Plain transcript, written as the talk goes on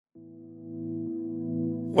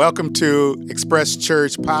Welcome to Express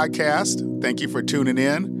Church Podcast. Thank you for tuning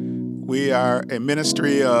in. We are a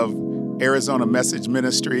ministry of Arizona Message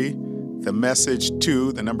Ministry, the message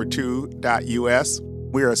 2, the number 2.us.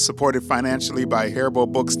 We are supported financially by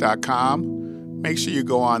HariboBooks.com. Make sure you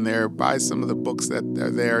go on there, buy some of the books that are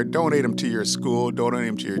there, donate them to your school, donate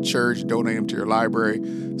them to your church, donate them to your library,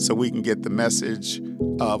 so we can get the message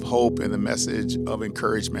of hope and the message of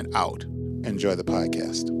encouragement out. Enjoy the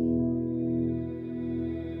podcast.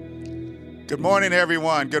 Good morning,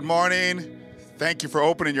 everyone. Good morning. Thank you for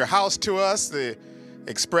opening your house to us, the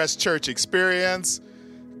Express Church Experience,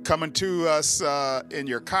 coming to us in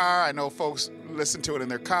your car. I know folks listen to it in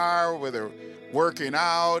their car, whether working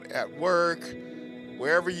out, at work,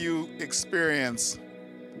 wherever you experience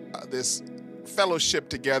this fellowship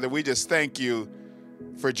together. We just thank you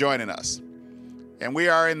for joining us. And we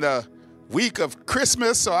are in the week of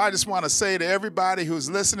Christmas, so I just want to say to everybody who's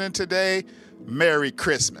listening today, Merry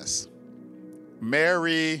Christmas.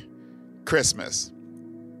 Merry Christmas.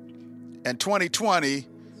 And 2020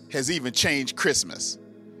 has even changed Christmas.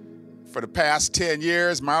 For the past 10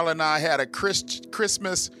 years, Marla and I had a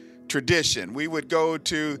Christmas tradition. We would go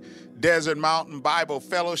to Desert Mountain Bible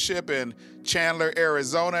Fellowship in Chandler,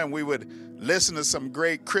 Arizona, and we would listen to some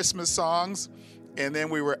great Christmas songs. And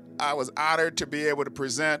then I was honored to be able to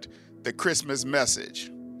present the Christmas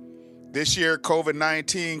message. This year,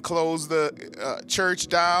 COVID-19 closed the church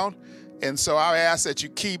down. And so I ask that you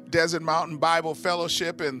keep Desert Mountain Bible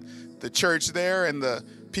Fellowship and the church there and the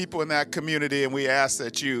people in that community, and we ask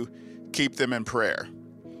that you keep them in prayer.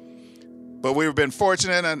 But we've been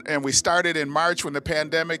fortunate, and we started in March when the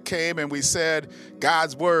pandemic came, and we said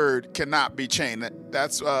God's word cannot be chained.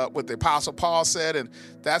 That's what the Apostle Paul said, and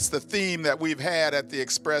that's the theme that we've had at the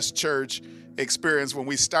Express Church Experience when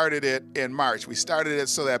we started it in March. We started it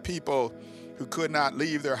so that people who could not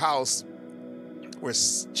leave their house, were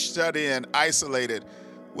shut in, isolated,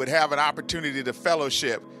 would have an opportunity to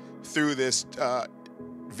fellowship through this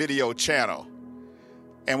video channel.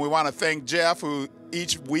 And we want to thank Jeff, who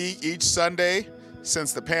each week, each Sunday,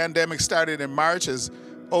 since the pandemic started in March, has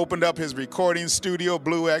opened up his recording studio,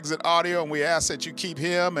 Blue Exit Audio, and we ask that you keep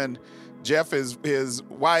him and Jeff, his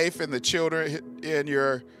wife, and the children in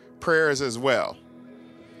your prayers as well.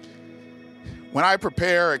 When I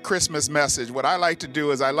prepare a Christmas message, what I like to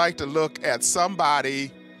do is I like to look at somebody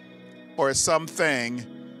or something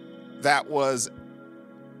that was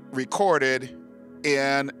recorded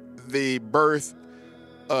in the birth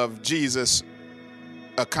of Jesus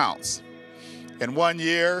accounts. And one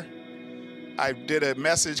year, I did a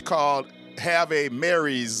message called Have a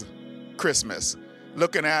Mary's Christmas,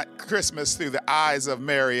 looking at Christmas through the eyes of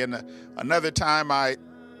Mary. And another time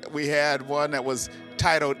we had one that was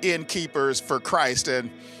titled Innkeepers for Christ, and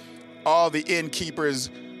all the innkeepers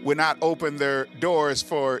would not open their doors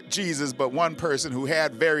for Jesus, but one person who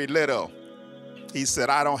had very little, he said,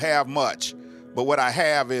 I don't have much, but what I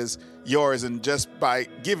have is yours. And just by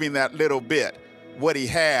giving that little bit, what he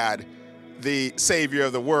had, the Savior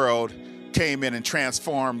of the world came in and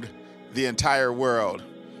transformed the entire world.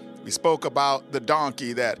 We spoke about the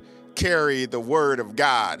donkey that carried the word of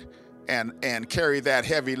God and carry that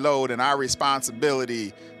heavy load, and our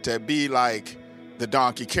responsibility to be like the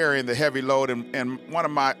donkey carrying the heavy load. And one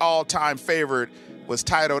of my all-time favorite was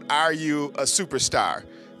titled, Are You a Superstar?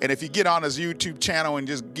 And if you get on his YouTube channel and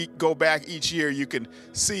just go back each year, you can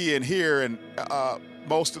see and hear, and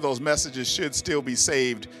most of those messages should still be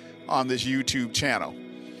saved on this YouTube channel.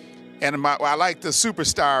 And I like the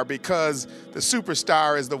superstar because the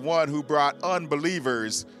superstar is the one who brought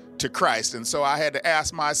unbelievers to Christ. And so I had to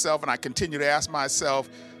ask myself, and I continue to ask myself,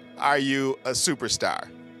 are you a superstar?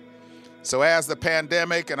 So as the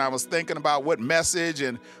pandemic, and I was thinking about what message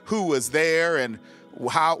and who was there and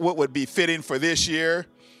what would be fitting for this year,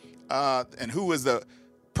 and who was the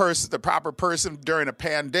proper person during a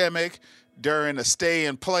pandemic, during a stay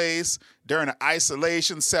in place, during an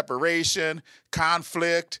isolation, separation,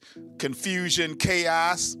 conflict, confusion,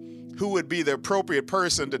 chaos, who would be the appropriate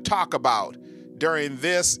person to talk about during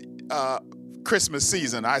this Christmas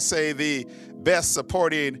season. I say the best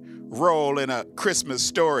supporting role in a Christmas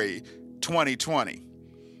story, 2020.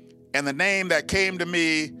 And the name that came to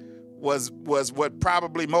me was what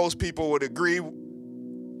probably most people would agree,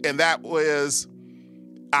 and that was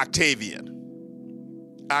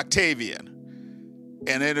Octavian. Octavian.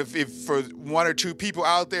 And then if for one or two people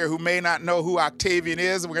out there who may not know who Octavian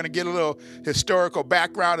is, we're going to get a little historical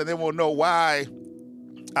background, and then we'll know why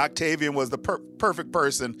Octavian was the perfect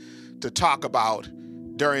person to talk about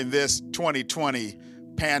during this 2020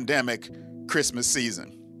 pandemic Christmas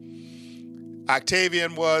season.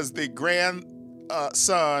 Octavian was the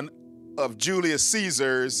grandson of Julius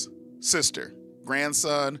Caesar's sister,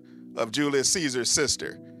 grandson of Julius Caesar's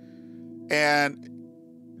sister. And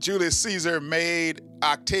Julius Caesar made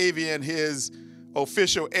Octavian his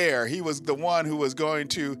official heir. He was the one who was going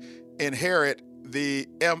to inherit the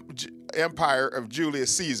empire of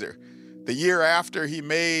Julius Caesar. The year after he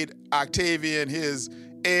made Octavian his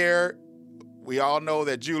heir, we all know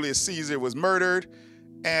that Julius Caesar was murdered,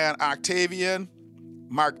 and Octavian,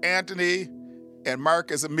 Mark Antony, and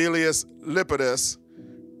Marcus Aemilius Lepidus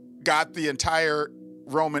got the entire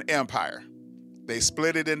Roman Empire. They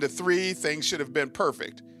split it into three. Things should have been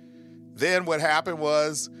perfect. Then what happened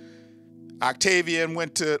was Octavian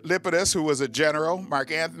went to Lepidus, who was a general.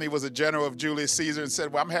 Mark Antony was a general of Julius Caesar, and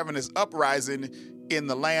said, well, I'm having this uprising in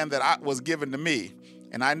the land that was given to me,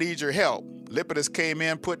 and I need your help. Lepidus came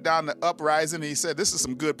in, put down the uprising, and he said, this is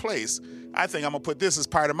some good place. I think I'm going to put this as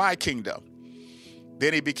part of my kingdom.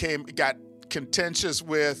 Then he got contentious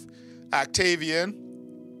with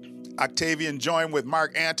Octavian. Octavian joined with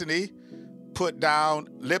Mark Antony, put down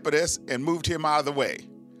Lepidus, and moved him out of the way.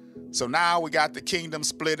 So now we got the kingdom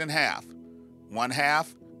split in half. One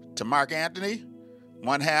half to Mark Antony,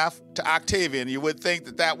 one half to Octavian. You would think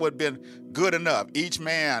that that would have been good enough, each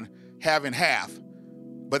man having half,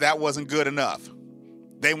 but that wasn't good enough.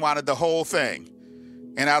 They wanted the whole thing.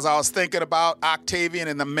 And as I was thinking about Octavian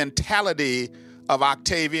and the mentality of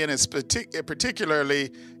Octavian,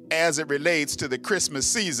 particularly as it relates to the Christmas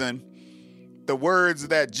season, the words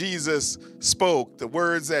that Jesus spoke that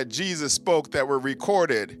were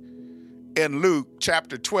recorded in Luke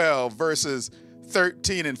chapter 12, verses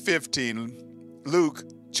 13 and 15. Luke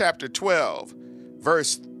chapter 12,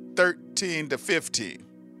 verse 13 to 15.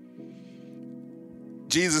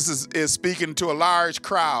 Jesus is speaking to a large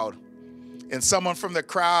crowd, and someone from the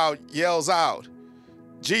crowd yells out,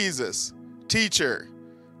 Jesus, teacher,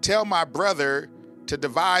 tell my brother to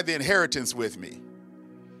divide the inheritance with me.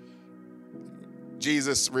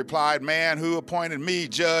 Jesus replied, man, who appointed me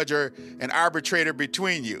judge or an arbitrator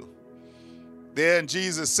between you? Then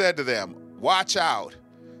Jesus said to them, watch out,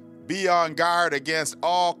 be on guard against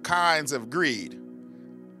all kinds of greed.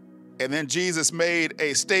 And then Jesus made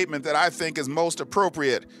a statement that I think is most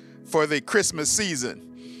appropriate for the Christmas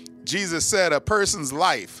season. Jesus said, a person's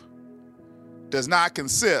life does not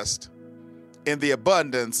consist in the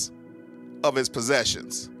abundance of his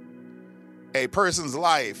possessions. A person's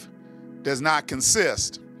life does not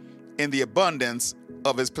consist in the abundance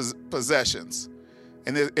of his possessions.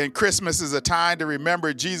 And Christmas is a time to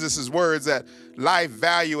remember Jesus' words that life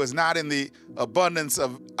value is not in the abundance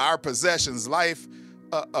of our possessions. Life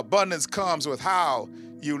abundance comes with how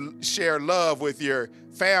you share love with your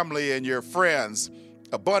family and your friends.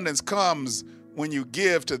 Abundance comes when you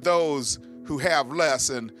give to those who have less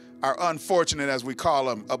and are unfortunate, as we call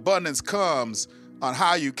them. Abundance comes on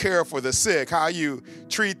how you care for the sick, how you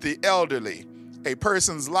treat the elderly. A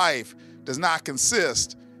person's life does not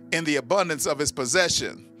consist in the abundance of his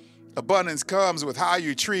possession. Abundance comes with how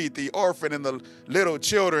you treat the orphan and the little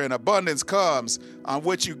children. Abundance comes on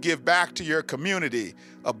what you give back to your community.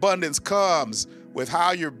 Abundance comes with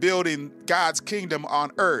how you're building God's kingdom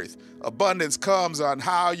on earth. Abundance comes on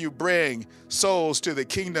how you bring souls to the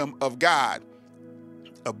kingdom of God.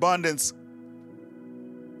 Abundance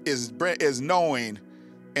is knowing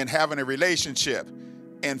and having a relationship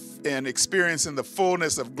and experiencing the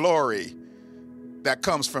fullness of glory that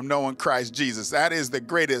comes from knowing Christ Jesus. That is the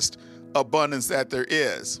greatest abundance that there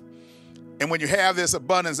is. And when you have this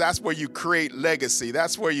abundance, that's where you create legacy.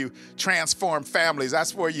 That's where you transform families.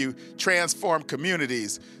 That's where you transform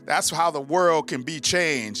communities. That's how the world can be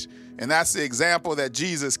changed. And that's the example that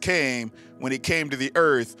Jesus came when he came to the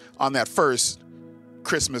earth on that first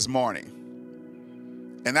Christmas morning.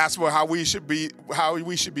 And that's how we should be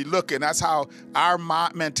looking. That's how our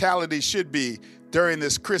mentality should be during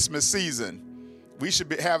this Christmas season. We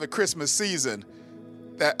should have a Christmas season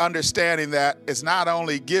that understanding that it's not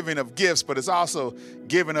only giving of gifts, but it's also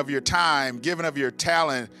giving of your time, giving of your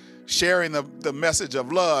talent, sharing the message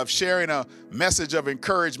of love, sharing a message of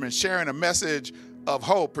encouragement, sharing a message of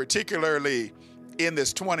hope, particularly in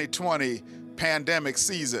this 2020 pandemic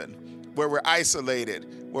season where we're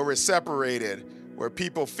isolated, where we're separated, where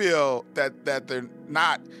people feel that they're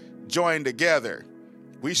not joined together.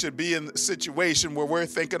 We should be in a situation where we're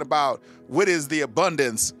thinking about what is the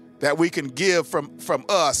abundance that we can give from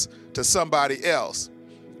us to somebody else.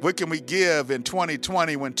 What can we give in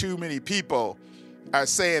 2020 when too many people are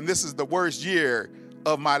saying this is the worst year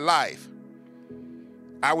of my life?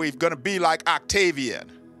 Are we going to be like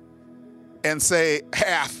Octavian and say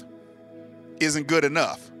half isn't good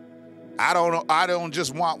enough? I don't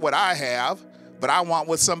just want what I have, but I want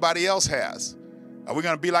what somebody else has. Are we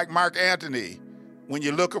going to be like Mark Antony when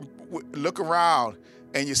you look around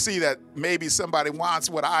and you see that maybe somebody wants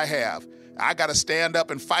what I have? I got to stand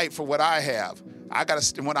up and fight for what I have.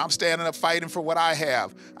 When I'm standing up fighting for what I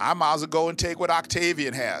have, I might as well go and take what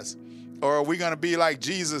Octavian has. Or are we going to be like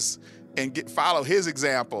Jesus and follow his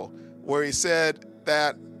example, where he said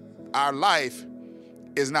that our life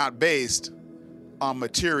is not based on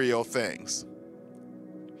material things?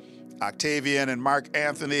 Octavian and Mark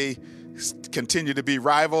Antony continued to be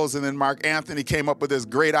rivals, and then Mark Antony came up with this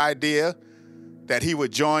great idea that he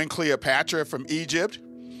would join Cleopatra from Egypt,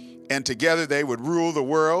 and together they would rule the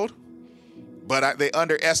world. But they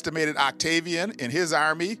underestimated Octavian and his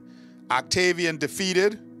army. Octavian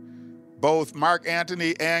defeated both Mark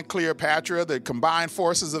Antony and Cleopatra, the combined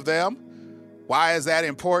forces of them. Why is that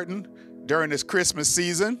important during this Christmas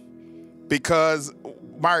season? Because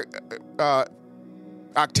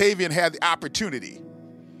Octavian had the opportunity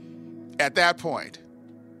at that point,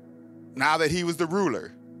 now that he was the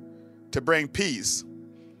ruler, to bring peace,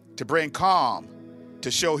 to bring calm,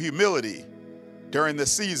 to show humility during the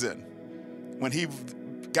season when he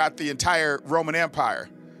got the entire Roman Empire.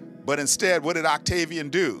 But instead, what did Octavian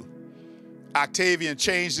do? Octavian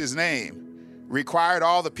changed his name, required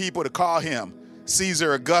all the people to call him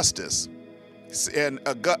Caesar Augustus. And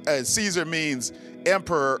Caesar means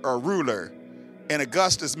emperor or ruler, and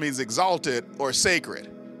Augustus means exalted or sacred.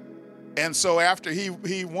 And so after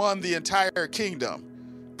he won the entire kingdom,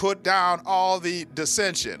 put down all the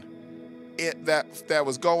dissension that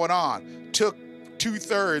was going on, took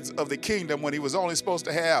 2/3 of the kingdom when he was only supposed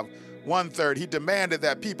to have 1/3, he demanded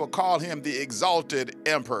that people call him the exalted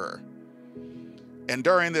emperor. And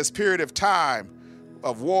during this period of time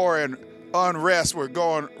of war and unrest were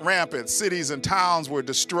going rampant, cities and towns were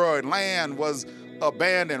destroyed, land was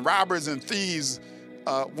abandoned, robbers and thieves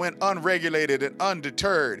went unregulated and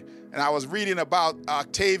undeterred. And I was reading about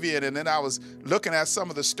Octavian, and then I was looking at some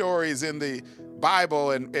of the stories in the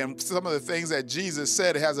Bible and some of the things that Jesus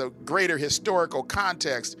said. It has a greater historical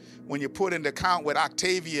context when you put into account what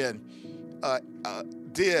Octavian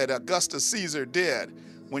did, Augustus Caesar did.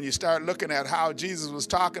 When you start looking at how Jesus was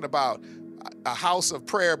talking about a house of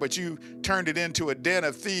prayer, but you turned it into a den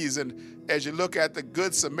of thieves. And as you look at the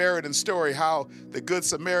Good Samaritan story, how the Good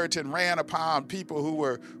Samaritan ran upon people who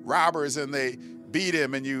were robbers and they beat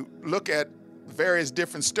him, and you look at various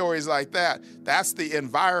different stories like that, that's the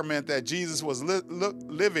environment that Jesus was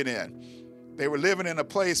living in. They were living in a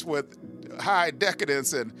place with high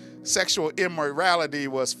decadence and sexual immorality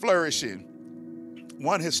was flourishing.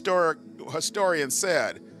 One historian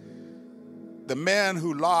said, the men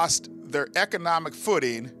who lost their economic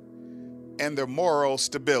footing and their moral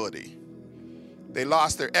stability. They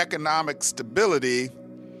lost their economic stability,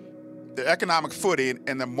 their economic footing,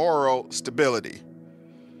 and their moral stability.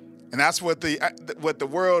 And that's what the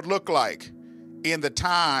world looked like in the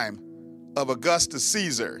time of Augustus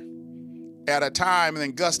Caesar. At a time when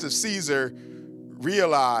Augustus Caesar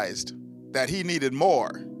realized that he needed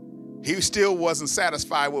more. He still wasn't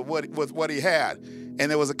satisfied with what he had. And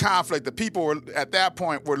there was a conflict. The people at that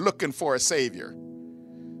point were looking for a savior.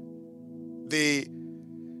 The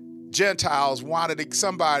Gentiles wanted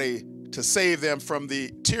somebody to save them from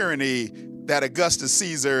the tyranny that Augustus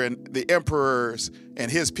Caesar and the emperors and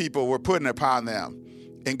his people were putting upon them.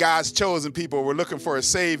 And God's chosen people were looking for a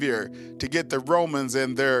savior to get the Romans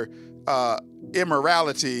and their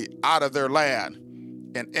immorality out of their land.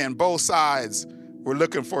 And both sides were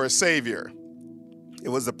looking for a savior. It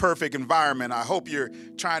was the perfect environment. I hope you're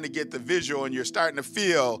trying to get the visual and you're starting to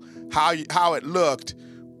feel how it looked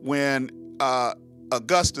when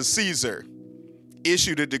Augustus Caesar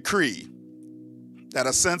issued a decree that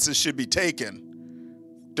a census should be taken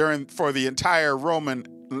for the entire Roman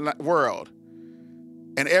world.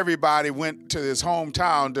 And everybody went to his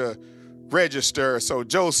hometown to register. So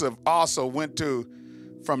Joseph also went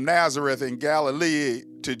from Nazareth in Galilee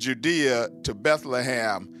to Judea to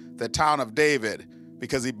Bethlehem, the town of David,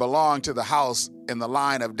 because he belonged to the house in the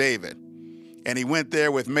line of David. And he went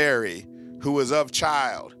there with Mary, who was of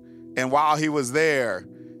child. And while he was there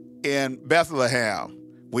in Bethlehem,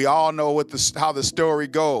 we all know how the story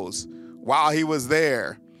goes. While he was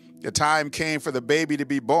there, the time came for the baby to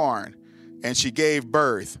be born, and she gave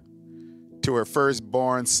birth to her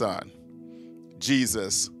firstborn son,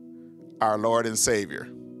 Jesus, our Lord and Savior.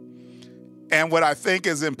 And what I think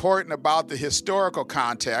is important about the historical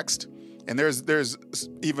context, and there's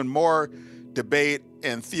even more debate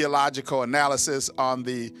and theological analysis on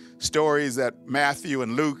the stories that Matthew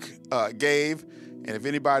and Luke gave. And if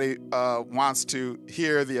anybody wants to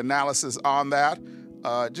hear the analysis on that,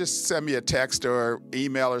 just send me a text or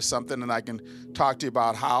email or something, and I can talk to you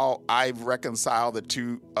about how I've reconciled the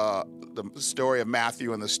two, the story of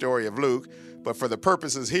Matthew and the story of Luke. But for the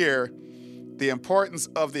purposes here, the importance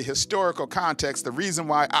of the historical context, the reason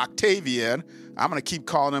why Octavian, I'm going to keep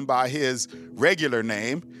calling him by his regular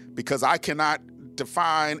name, because I cannot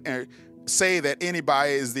define or say that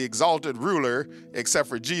anybody is the exalted ruler except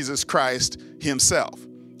for Jesus Christ himself.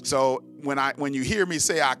 So when you hear me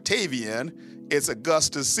say Octavian, it's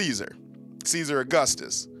Augustus Caesar, Caesar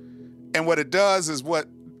Augustus. And what it does is what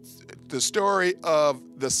the story of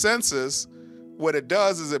the census, what it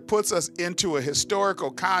does is it puts us into a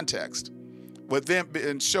historical context, but then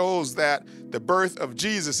it shows that the birth of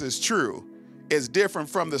Jesus is true. It's different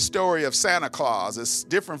from the story of Santa Claus. It's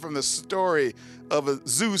different from the story of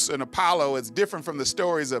Zeus and Apollo. It's different from the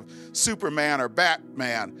stories of Superman or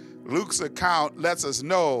Batman. Luke's account lets us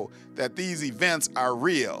know that these events are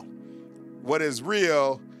real. What is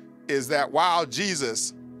real is that while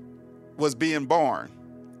Jesus was being born,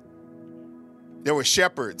 there were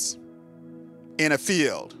shepherds in a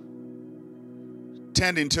field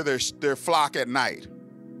tending to their flock at night.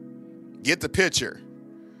 Get the picture.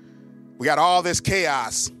 We got all this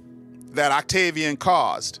chaos that Octavian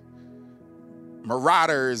caused.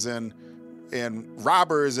 Marauders and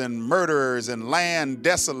robbers and murderers and land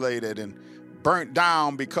desolated and burnt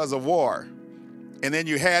down because of war. And then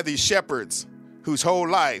you had these shepherds whose whole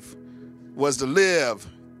life was to live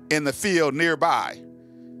in the field nearby,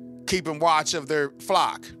 keeping watch of their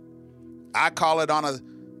flock. I call it on a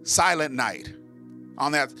silent night.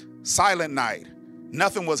 On that silent night,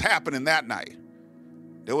 nothing was happening that night.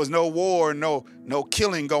 There was no war, no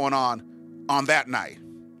killing going on that night.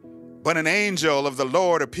 But an angel of the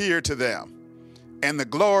Lord appeared to them, and the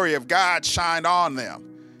glory of God shined on them.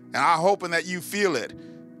 And I'm hoping that you feel it.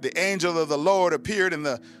 The angel of the Lord appeared, and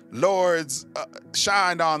the Lord's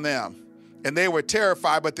shined on them. And they were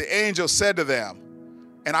terrified, but the angel said to them,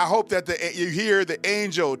 and I hope that you hear the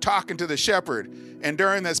angel talking to the shepherd. And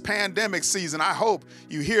during this pandemic season, I hope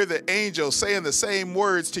you hear the angel saying the same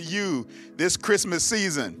words to you this Christmas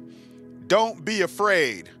season. Don't be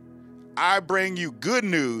afraid. I bring you good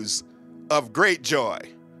news of great joy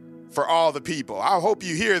for all the people. I hope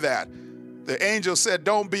you hear that. The angel said,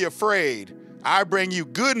 don't be afraid. I bring you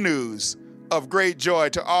good news of great joy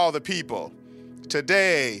to all the people.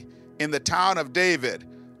 Today, in the town of David,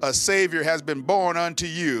 a Savior has been born unto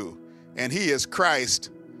you, and he is Christ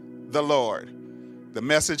the Lord. The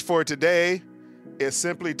message for today is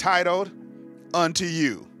simply titled, Unto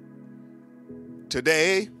You.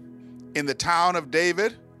 Today, in the town of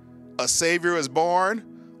David, a Savior is born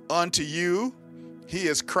unto you. He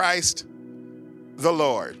is Christ the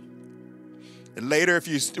Lord. And later,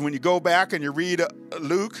 when you go back and you read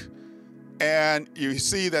Luke, and you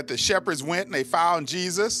see that the shepherds went and they found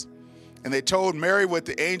Jesus, and they told Mary what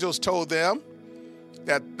the angels told them,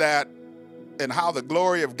 that and how the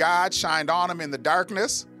glory of God shined on him in the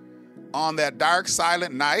darkness, on that dark,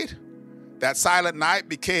 silent night. That silent night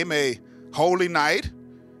became a holy night.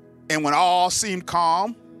 And when all seemed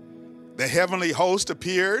calm, the heavenly host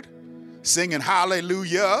appeared, singing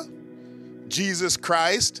hallelujah. Jesus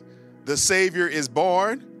Christ, the Savior, is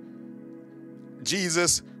born.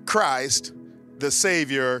 Jesus Christ, the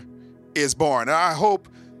Savior, is born. And I hope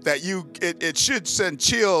that it should send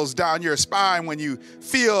chills down your spine when you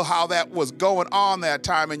feel how that was going on that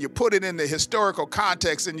time, and you put it in the historical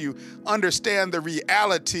context and you understand the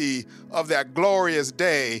reality of that glorious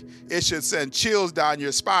day. It should send chills down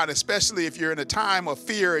your spine, especially if you're in a time of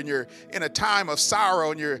fear and you're in a time of sorrow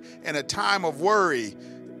and you're in a time of worry.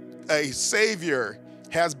 A Savior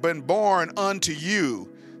has been born unto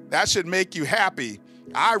you. That should make you happy.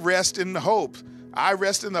 I rest in the hope. I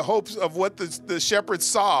rest in the hopes of what the shepherds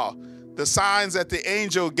saw, the signs that the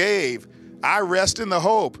angel gave. I rest in the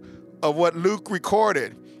hope of what Luke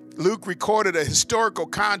recorded. Luke recorded a historical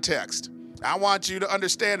context. I want you to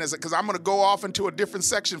understand this, because I'm going to go off into a different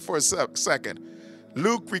section for a second.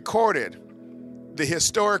 Luke recorded the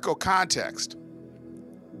historical context.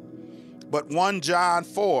 But 1 John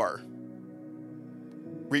 4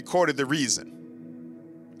 recorded the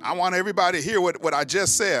reason. I want everybody to hear what I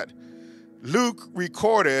just said. Luke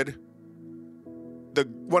recorded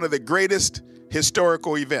one of the greatest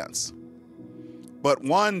historical events. But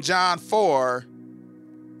 1 John 4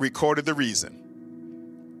 recorded the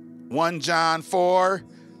reason. 1 John 4,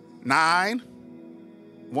 9.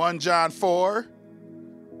 1 John 4,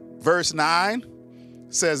 verse 9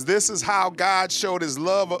 says, this is how God showed his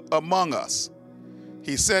love among us.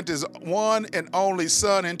 He sent his one and only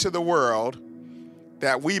Son into the world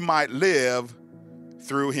that we might live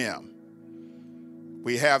through him.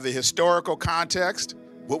 We have the historical context,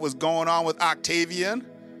 what was going on with Octavian,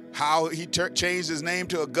 how he changed his name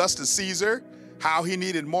to Augustus Caesar, how he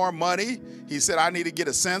needed more money. He said, I need to get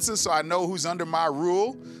a census so I know who's under my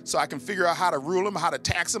rule, so I can figure out how to rule them, how to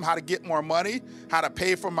tax them, how to get more money, how to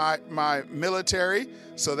pay for my military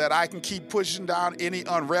so that I can keep pushing down any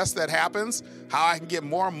unrest that happens, how I can get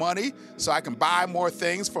more money so I can buy more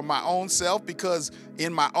things for my own self, because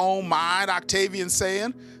in my own mind, Octavian's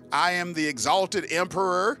saying, I am the exalted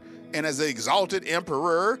emperor, and as the exalted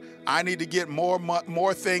emperor, I need to get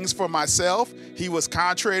more things for myself. He was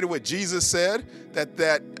contrary to what Jesus said,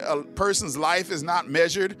 that a person's life is not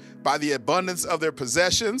measured by the abundance of their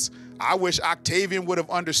possessions. I wish Octavian would have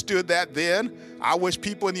understood that then. I wish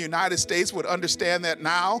people in the United States would understand that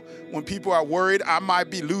now. When people are worried, I might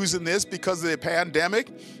be losing this because of the pandemic.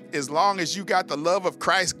 As long as you got the love of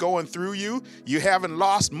Christ going through you, you haven't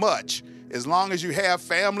lost much. As long as you have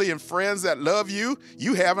family and friends that love you,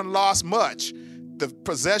 you haven't lost much. The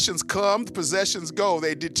possessions come, the possessions go,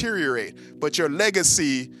 they deteriorate, but your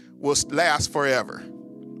legacy will last forever.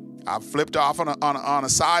 I flipped off on a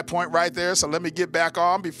side point right there, so let me get back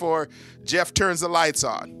on before Jeff turns the lights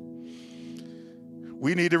on.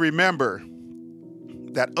 We need to remember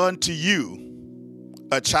that unto you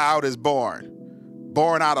a child is born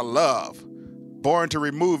out of love, born to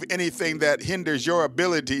remove anything that hinders your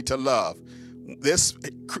ability to love. This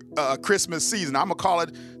Christmas season, I'm going to call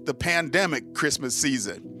it the pandemic Christmas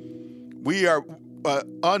season. We are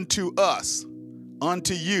unto us,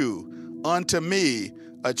 unto you, unto me,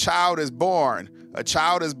 a child is born. A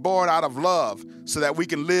child is born out of love so that we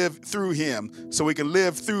can live through him, so we can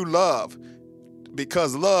live through love,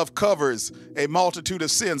 because love covers a multitude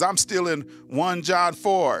of sins. I'm still in 1 John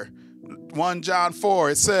 4. 1 John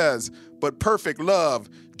 4, it says, but perfect love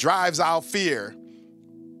drives out fear.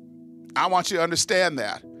 I want you to understand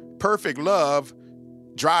that. Perfect love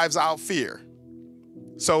drives out fear.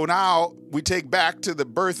 So now we take back to the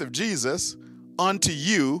birth of Jesus. Unto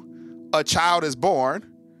you a child is born,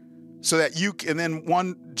 so that you can, and then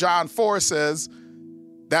 1 John 4 says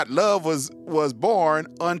that love was born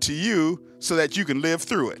unto you so that you can live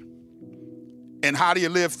through it. And how do you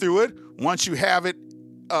live through it? Once you have it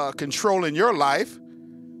controlling your life,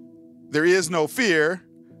 there is no fear,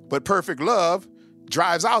 but perfect love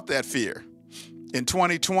drives out that fear. In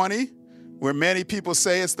 2020, where many people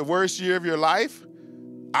say it's the worst year of your life,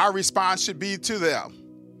 our response should be to them,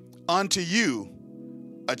 unto you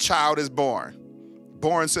a child is born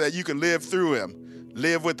so that you can live through him,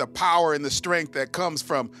 live with the power and the strength that comes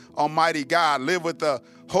from Almighty God, live with the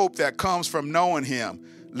hope that comes from knowing him,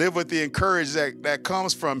 live with the encouragement that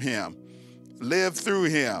comes from him, live through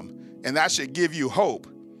him, and that should give you hope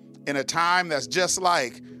in a time that's just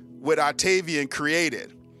like what Octavian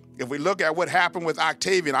created. If we look at what happened with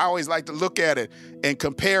Octavian, I always like to look at it and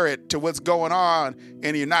compare it to what's going on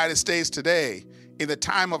in the United States today. In the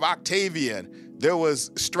time of Octavian, there was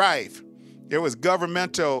strife, there was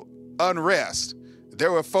governmental unrest,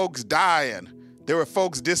 there were folks dying, there were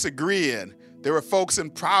folks disagreeing, there were folks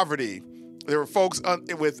in poverty, there were folks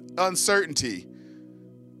with uncertainty.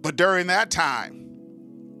 But during that time,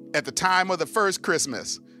 at the time of the first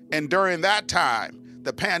Christmas, and during that time,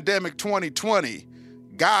 the pandemic 2020,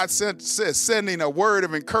 God says sending a word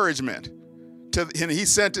of encouragement and he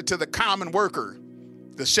sent it to the common worker.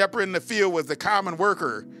 The shepherd in the field was the common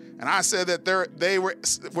worker. And I said that they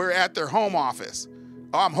were at their home office.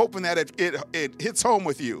 Oh, I'm hoping that it hits home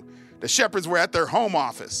with you. The shepherds were at their home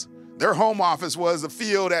office. Their home office was the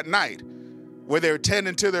field at night where they were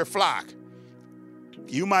tending to their flock.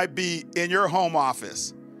 You might be in your home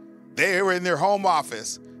office. They were in their home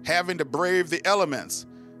office having to brave the elements,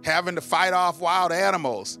 having to fight off wild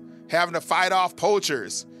animals, having to fight off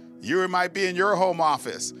poachers. You might be in your home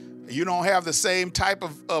office. You don't have the same type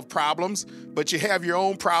of problems, but you have your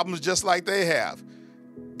own problems just like they have.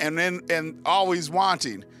 And always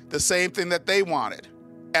wanting the same thing that they wanted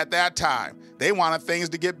at that time. They wanted things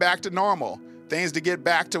to get back to normal, things to get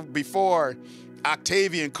back to before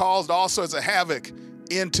Octavian caused all sorts of havoc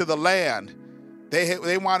into the land.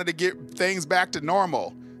 They wanted to get things back to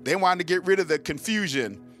normal. They wanted to get rid of the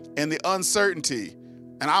confusion and the uncertainty.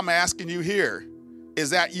 And I'm asking you here, is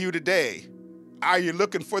that you today? Are you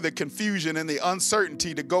looking for the confusion and the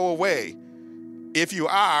uncertainty to go away? If you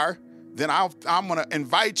are, then I'm going to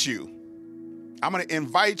invite you. I'm going to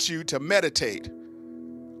invite you to meditate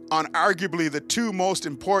on arguably the two most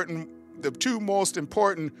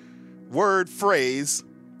important word phrase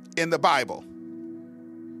in the Bible.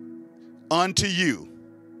 Unto you.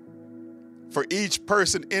 For each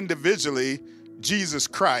person individually, Jesus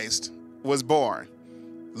Christ was born.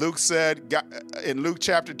 Luke said, in Luke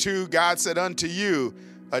chapter 2, God said, unto you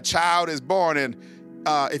a child is born. And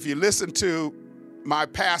if you listen to my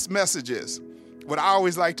past messages, what I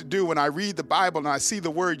always like to do when I read the Bible and I see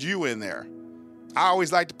the word you in there, I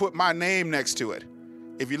always like to put my name next to it.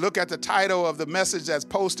 If you look at the title of the message that's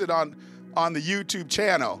posted on the YouTube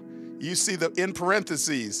channel, you see the in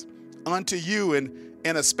parentheses, unto you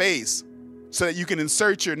in a space, so that you can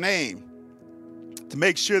insert your name to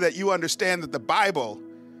make sure that you understand that the Bible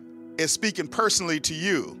is speaking personally to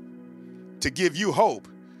you, to give you hope,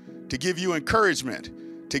 to give you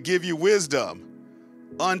encouragement, to give you wisdom.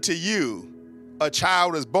 Unto you a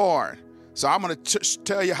child is born. So I'm going to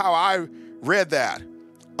tell you how I read that.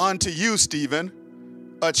 Unto you, Stephen,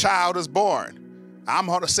 a child is born. I'm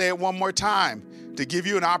going to say it one more time to give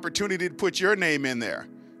you an opportunity to put your name in there,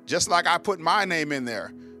 just like I put my name in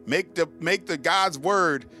there. Make the God's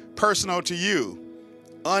word personal to you.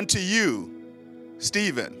 Unto you,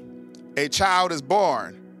 Stephen, a child is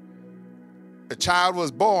born. A child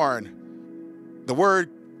was born. The word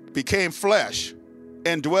became flesh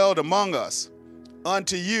and dwelled among us.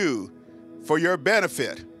 Unto you for your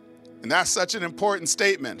benefit. And that's such an important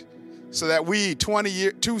statement, so that we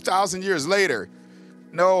 2,000 years later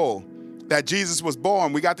know that Jesus was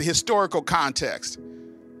born. We got the historical context.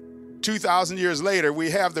 2,000 years later,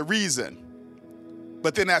 we have the reason.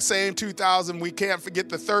 But then that same 2,000, we can't forget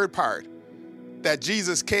the third part, that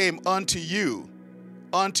Jesus came unto you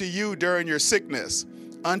during your sickness,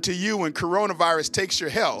 unto you when coronavirus takes your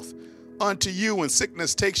health, unto you when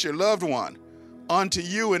sickness takes your loved one, unto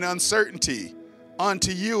you in uncertainty,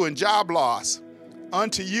 unto you in job loss,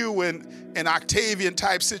 unto you when an Octavian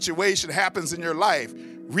type situation happens in your life,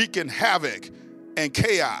 wreaking havoc and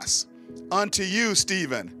chaos. Unto you,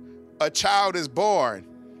 Stephen, a child is born.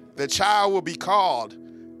 The child will be called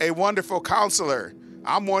a wonderful counselor.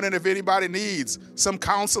 I'm wondering if anybody needs some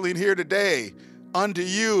counseling here today. Unto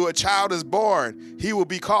you, a child is born. He will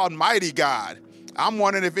be called Mighty God. I'm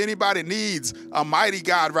wondering if anybody needs a mighty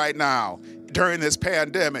God right now during this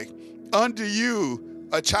pandemic. Unto you,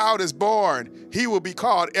 a child is born. He will be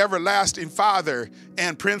called Everlasting Father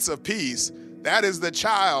and Prince of Peace. That is the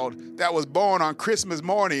child that was born on Christmas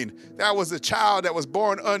morning. That was the child that was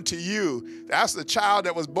born unto you. That's the child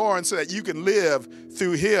that was born so that you can live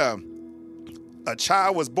through him. A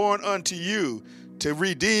child was born unto you to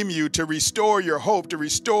redeem you, to restore your hope, to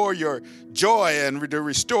restore your joy, and to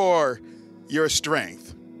restore your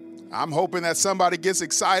strength. I'm hoping that somebody gets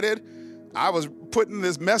excited. I was putting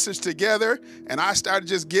this message together and I started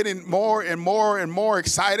just getting more and more and more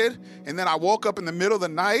excited. And then I woke up in the middle of the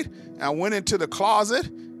night and I went into the closet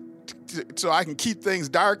so I can keep things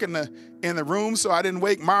dark in the room so I didn't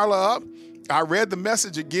wake Marla up. I read the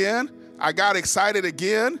message again. I got excited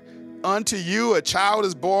again. Unto you a child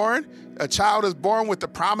is born. A child is born with the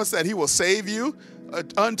promise that he will save you.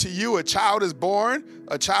 Unto you a child is born.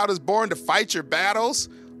 A child is born to fight your battles.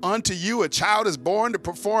 Unto you a child is born to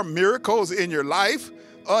perform miracles in your life.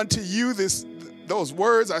 Unto you those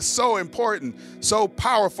words are so important, so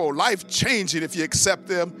powerful, life-changing if you accept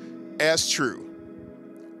them as true.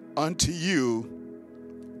 Unto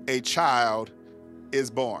you a child is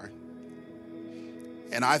born.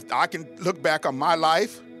 And I can look back on my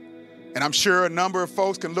life, and I'm sure a number of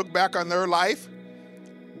folks can look back on their life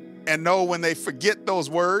and know when they forget those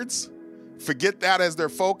words, forget that as their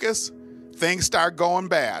focus, things start going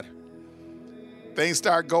bad. Things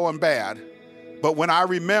start going bad. But when I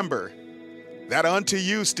remember that unto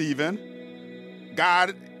you, Stephen,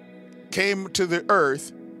 God came to the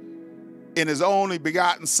earth in his only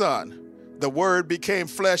begotten Son. The Word became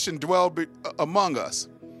flesh and dwelled among us.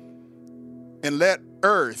 And let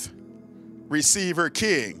earth receive her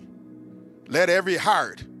King. Let every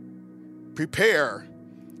heart prepare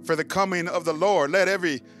for the coming of the Lord. Let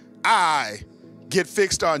every eye get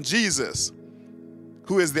fixed on Jesus,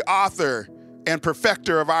 who is the author and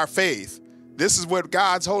perfecter of our faith. This is what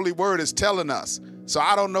God's holy word is telling us. So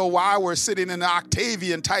I don't know why we're sitting in an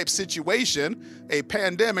Octavian type situation, a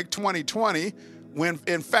pandemic 2020, when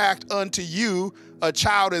in fact unto you a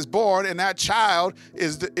child is born, and that child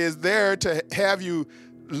is there to have you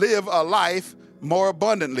live a life more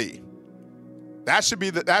abundantly. That should be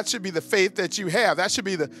the faith that you have. That should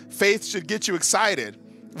be the faith should get you excited.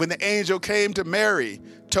 When the angel came to Mary,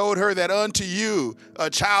 told her that unto you a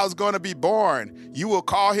child's going to be born. You will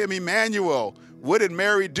call him Emmanuel. What did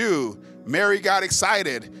Mary do? Mary got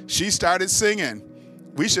excited. She started singing.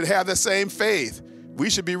 We should have the same faith. We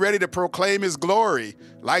should be ready to proclaim his glory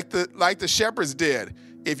like the shepherds did.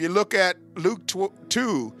 If you look at Luke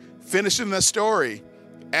 2, finishing the story,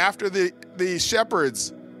 after the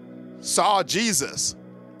shepherds saw Jesus,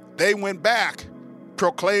 they went back,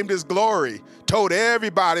 proclaimed his glory, told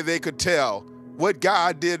everybody they could tell what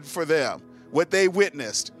God did for them, what they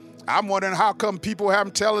witnessed. I'm wondering how come people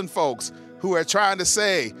haven't telling folks who are trying to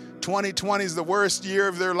say 2020 is the worst year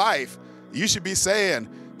of their life. You should be saying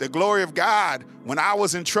the glory of God when I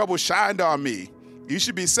was in trouble shined on me. You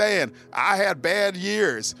should be saying I had bad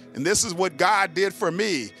years and this is what God did for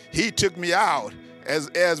me. He took me out.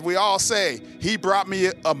 As we all say, he brought me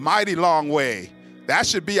a mighty long way. That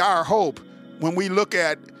should be our hope when we look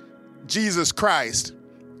at Jesus Christ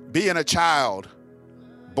being a child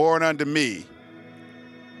born unto me,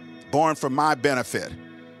 born for my benefit.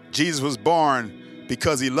 Jesus was born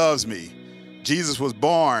because he loves me. Jesus was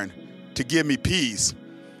born to give me peace.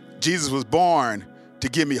 Jesus was born to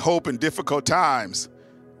give me hope in difficult times.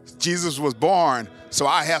 Jesus was born so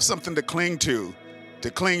I have something to cling to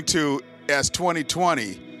as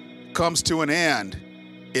 2020 comes to an end.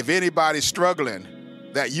 If anybody's struggling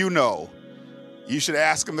that you know, you should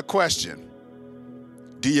ask them the question,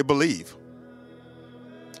 do you believe?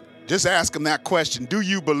 Just ask them that question. Do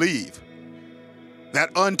you believe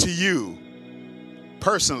that unto you,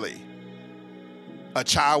 personally, a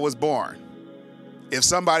child was born? If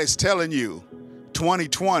somebody's telling you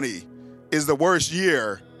 2020 is the worst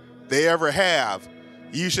year they ever have,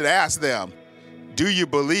 you should ask them, do you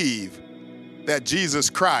believe that Jesus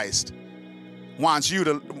Christ wants you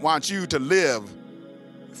to live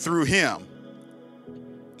through him?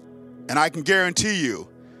 And I can guarantee you,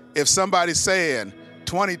 if somebody's saying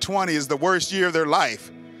 2020 is the worst year of their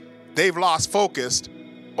life, they've lost focus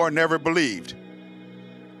or never believed.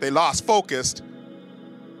 They lost focus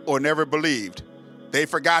or never believed. They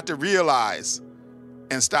forgot to realize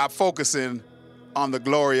and stop focusing on the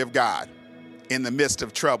glory of God in the midst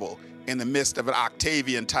of trouble, in the midst of an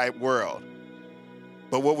Octavian type world.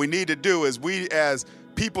 But what we need to do is we as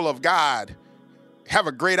people of God have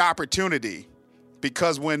a great opportunity,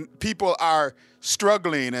 because when people are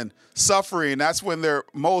struggling and suffering, that's when they're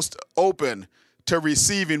most open to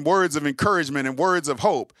receiving words of encouragement and words of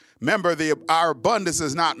hope. Remember, our abundance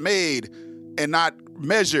is not made and not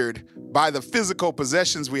measured by the physical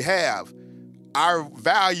possessions we have. Our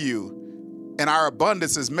value and our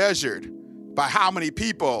abundance is measured by how many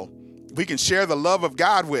people we can share the love of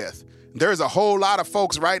God with. There's a whole lot of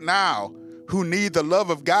folks right now who need the love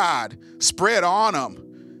of God spread on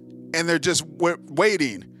them, and they're just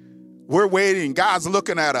waiting. We're waiting. God's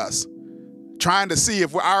looking at us, trying to see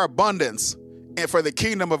if our abundance and for the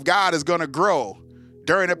kingdom of God is going to grow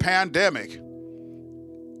during a pandemic.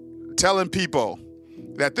 Telling people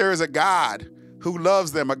that there is a God who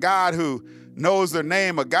loves them, a God who knows their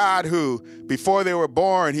name, a God who, before they were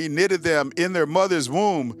born, he knitted them in their mother's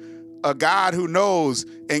womb, a God who knows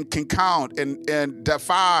and can count and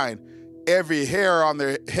define every hair on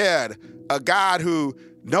their head, a God who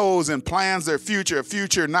knows and plans their future, a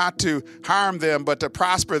future not to harm them, but to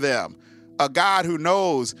prosper them. A God who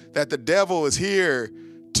knows that the devil is here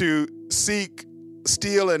to seek,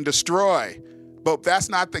 steal, and destroy. But that's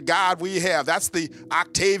not the God we have. That's the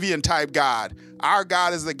Octavian type God. Our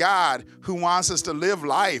God is the God who wants us to live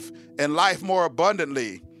life and life more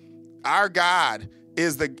abundantly. Our God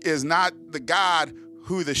is not the God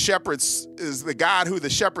who the shepherds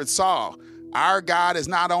saw. Our God is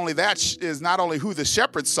not only who the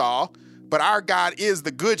shepherds saw, but our God is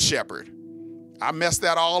the good shepherd. I messed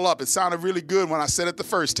that all up. It sounded really good when I said it the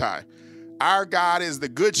first time. Our God is the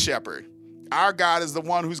good shepherd. Our God is the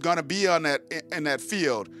one who's going to be in that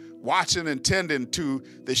field, watching and tending to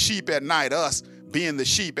the sheep at night, us being the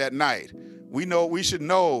sheep at night. We should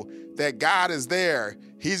know that God is there.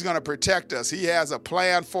 He's going to protect us. He has a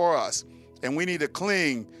plan for us. And we need to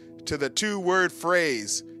cling to the 2-word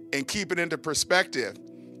phrase and keep it into perspective.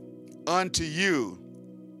 Unto you,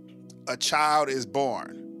 a child is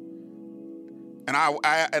born. And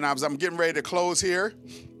I'm getting ready to close here.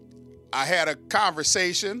 I had a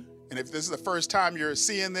conversation, and if this is the first time you're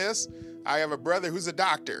seeing this, I have a brother who's a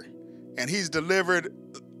doctor, and he's delivered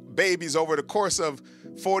babies over the course of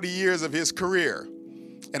 40 years of his career.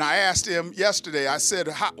 And I asked him yesterday, I said,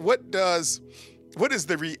 what is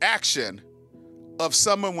the reaction of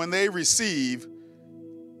someone when they receive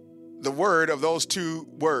the word of those 2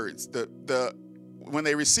 words, when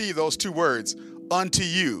they receive those 2 words, unto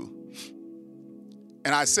you?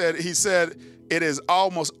 And he said, it is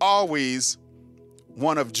almost always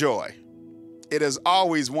one of joy. It is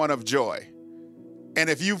always one of joy. And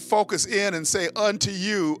if you focus in and say, unto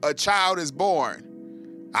you, a child is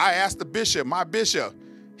born. I asked the bishop, my bishop,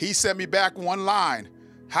 he sent me back one line.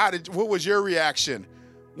 What was your reaction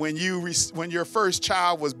when your first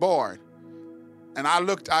child was born? And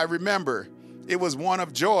I remember it was one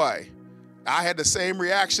of joy. I had the same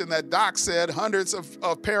reaction that Doc said hundreds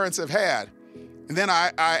of parents have had. And then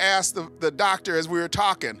I asked the doctor as we were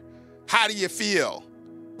talking, how do you feel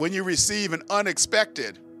when you receive an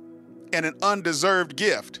unexpected and an undeserved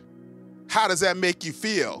gift? How does that make you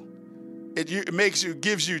feel? It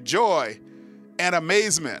gives you joy and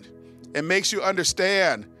amazement. It makes you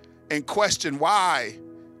understand and question, why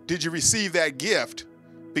did you receive that gift?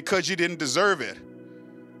 Because you didn't deserve it.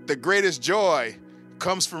 The greatest joy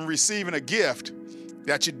comes from receiving a gift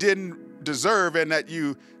that you didn't deserve and that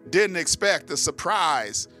you didn't expect. The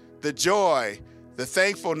surprise, the joy, the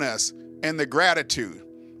thankfulness, and the gratitude.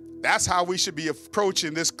 That's how we should be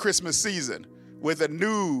approaching this Christmas season, with a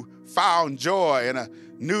newfound joy and a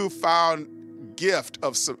newfound gift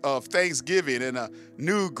of thanksgiving and a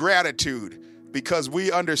new gratitude, because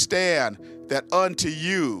we understand that unto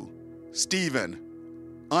you, Stephen,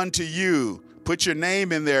 unto you, put your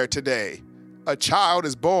name in there today. A child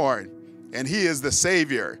is born, and he is the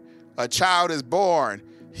Savior. A child is born.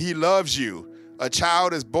 He loves you. A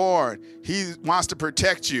child is born. He wants to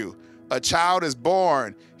protect you. A child is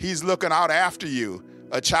born. He's looking out after you.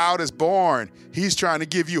 A child is born. He's trying to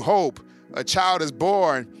give you hope. A child is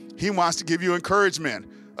born. He wants to give you encouragement.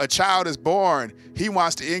 A child is born. He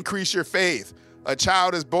wants to increase your faith. A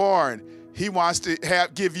child is born. He wants to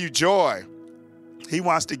give you joy. He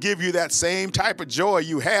wants to give you that same type of joy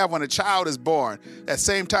you have when a child is born, that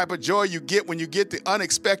same type of joy you get when you get the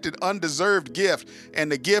unexpected, undeserved gift. And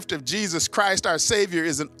the gift of Jesus Christ, our Savior,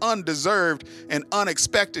 is an undeserved and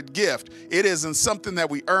unexpected gift. It isn't something that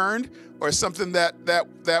we earned or something that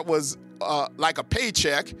was like a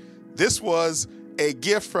paycheck. This was a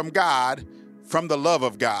gift from God, from the love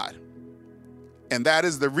of God. And that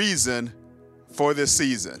is the reason for this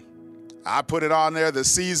season. I put it on there, the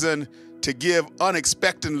season to give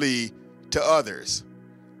unexpectedly to others.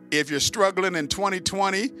 If you're struggling in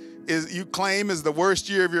 2020, you claim is the worst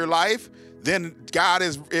year of your life, then God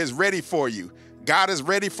is ready for you. God is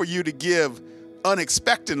ready for you to give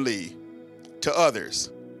unexpectedly to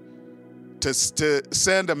others, to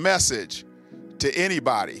send a message to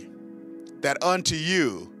anybody that unto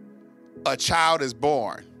you a child is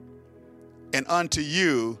born, and unto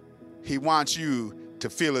you he wants you to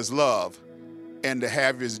feel his love and to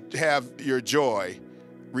have your joy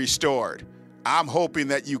restored. I'm hoping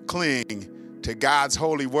that you cling to God's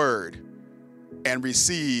holy word and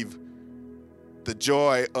receive the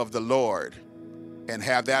joy of the Lord and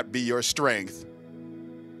have that be your strength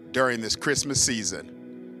during this Christmas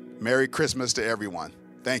season. Merry Christmas to everyone.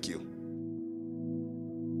 Thank you.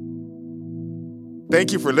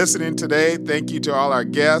 Thank you for listening today. Thank you to all our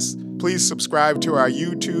guests. Please subscribe to our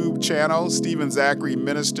YouTube channel, Stephen Zachary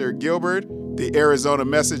Minister Gilbert, the Arizona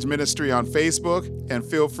Message Ministry on Facebook, and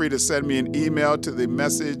feel free to send me an email to the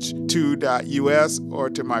message2.us or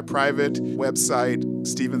to my private website,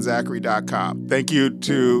 stephenzachary.com. Thank you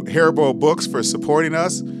to Haribo Books for supporting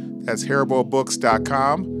us. That's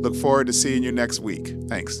haribolbooks.com. Look forward to seeing you next week.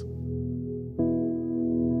 Thanks.